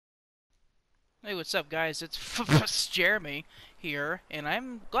Hey, what's up, guys? It's Jeremy here, and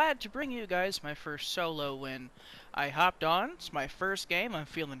I'm glad to bring you guys my first solo win. I hopped on, it's my first game, I'm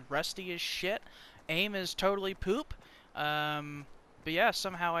feeling rusty as shit. Aim is totally poop. But yeah,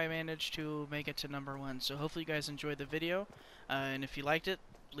 somehow I managed to make it to #1, so hopefully you guys enjoyed the video. And if you liked it,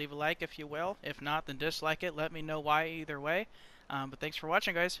 leave a like if you will. If not, then dislike it, let me know why either way. But thanks for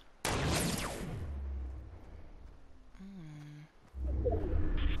watching, guys. Hmm.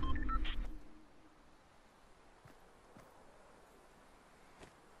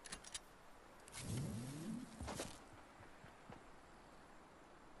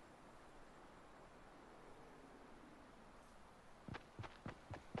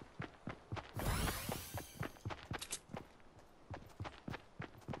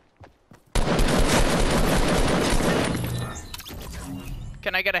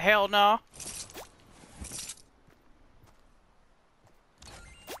 Can I get a hell no?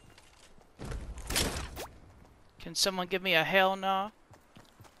 Can someone give me a hell no?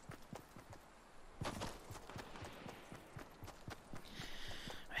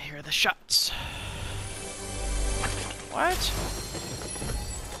 I hear the shots. What?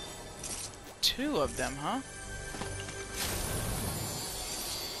 Two of them, huh?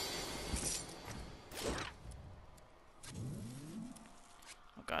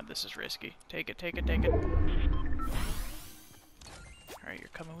 Oh god, this is risky. Take it, take it, take it. Alright, you're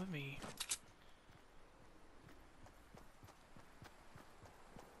coming with me.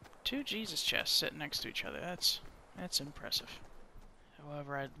 Two Jesus chests sitting next to each other. That's impressive.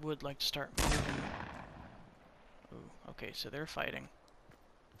 However, I would like to start moving. Ooh, okay, so they're fighting.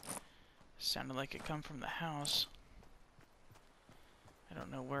 Sounded like it come from the house. I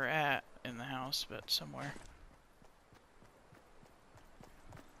don't know where at in the house, but somewhere.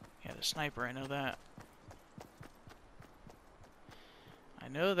 Yeah, the sniper, I know that. I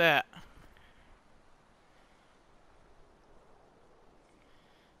know that.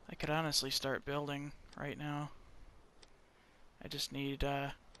 I could honestly start building right now. I just need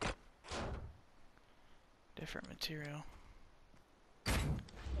different material.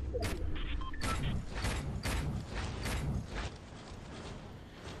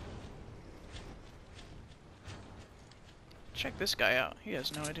 Check this guy out. He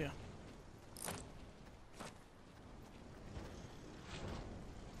has no idea.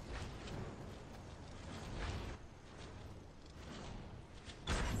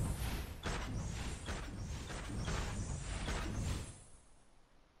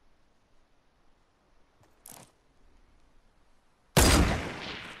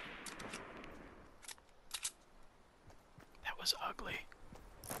 That was ugly.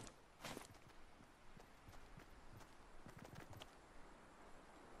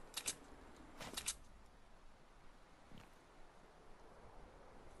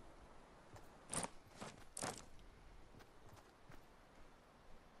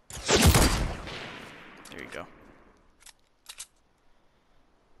 There you go.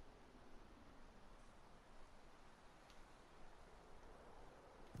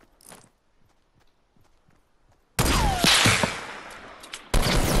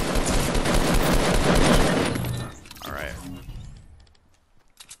 Alright.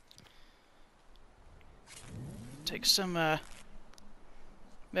 Take some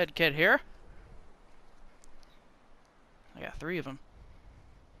med kit here. I got 3 of them.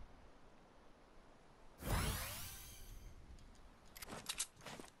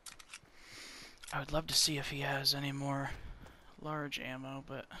 I would love to see if he has any more large ammo,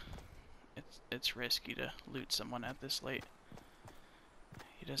 but it's risky to loot someone at this late.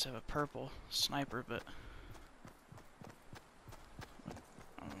 He does have a purple sniper, but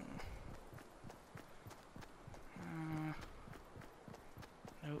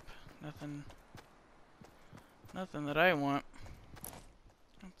nope, nothing that I want.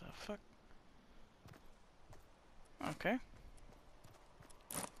 What the fuck? Okay.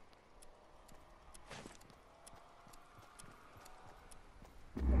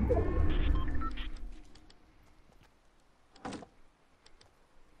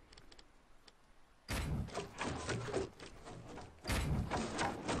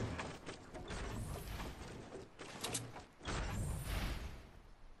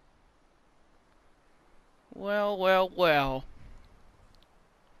 Well, well, well.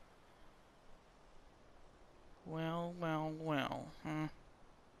 Well, well, well.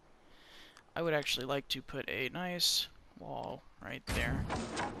 I would actually like to put a nice wall right there.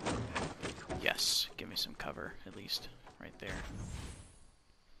 Yes, give me some cover, at least, right there.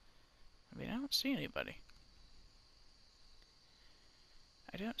 I mean, I don't see anybody.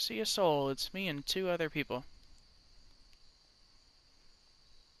 I don't see a soul. It's me and 2 other people.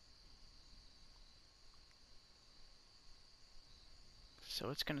 So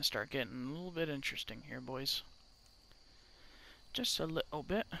it's gonna start getting a little bit interesting here, boys. Just a little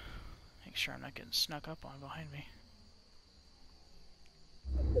bit. Make sure I'm not getting snuck up on behind me.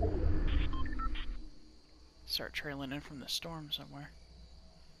 Start trailing in from the storm somewhere.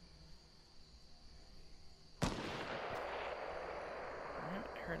 Alright,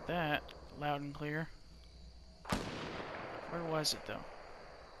 heard that loud and clear. Where was it though?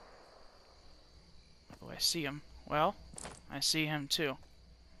 Oh, I see him. Well, I see him too.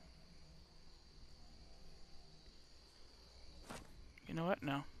 You know what?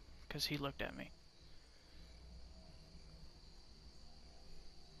 No, because he looked at me.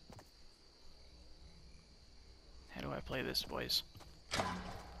 How do I play this, boys?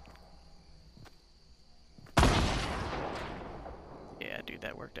 Yeah, dude,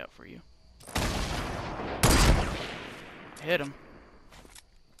 that worked out for you. Hit him.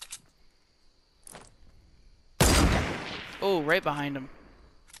 Oh, right behind him.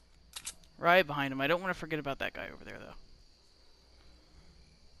 Right behind him. I don't want to forget about that guy over there, though.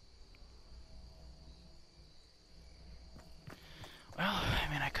 Well,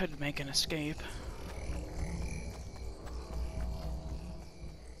 I mean, I could make an escape.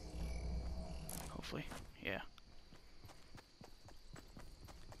 Hopefully. Yeah.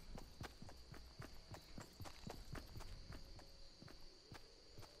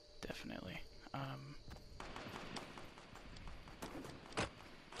 Definitely.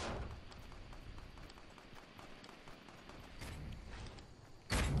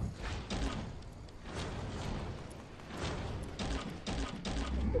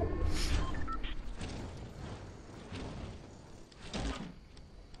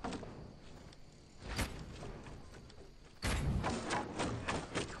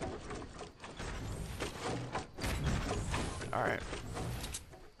 Alright.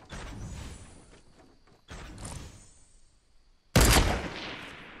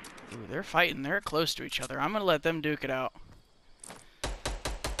 Ooh, they're fighting. They're close to each other. I'm gonna let them duke it out.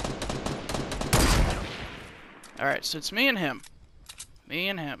 Alright, so it's me and him. Me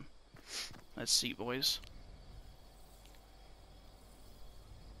and him. Let's see, boys.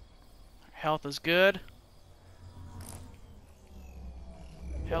 Health is good.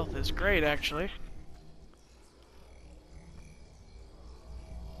 Health is great, actually.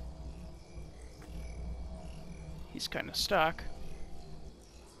 He's kind of stuck.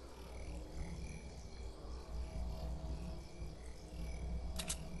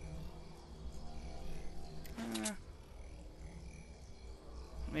 I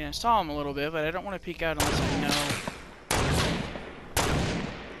mean, I saw him a little bit, but I don't want to peek out unless I know.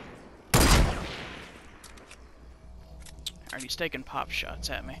 Alright, he's taking pop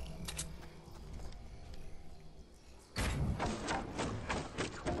shots at me.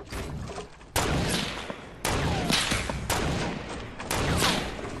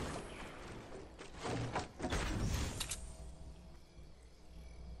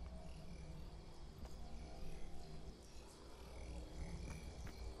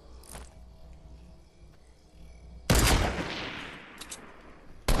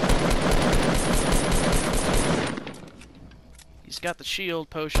 He's got the shield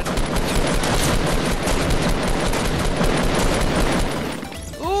potion.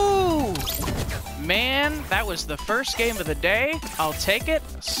 Ooh! Man, that was the first game of the day. I'll take it.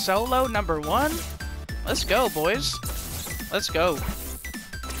 Solo number 1. Let's go, boys. Let's go.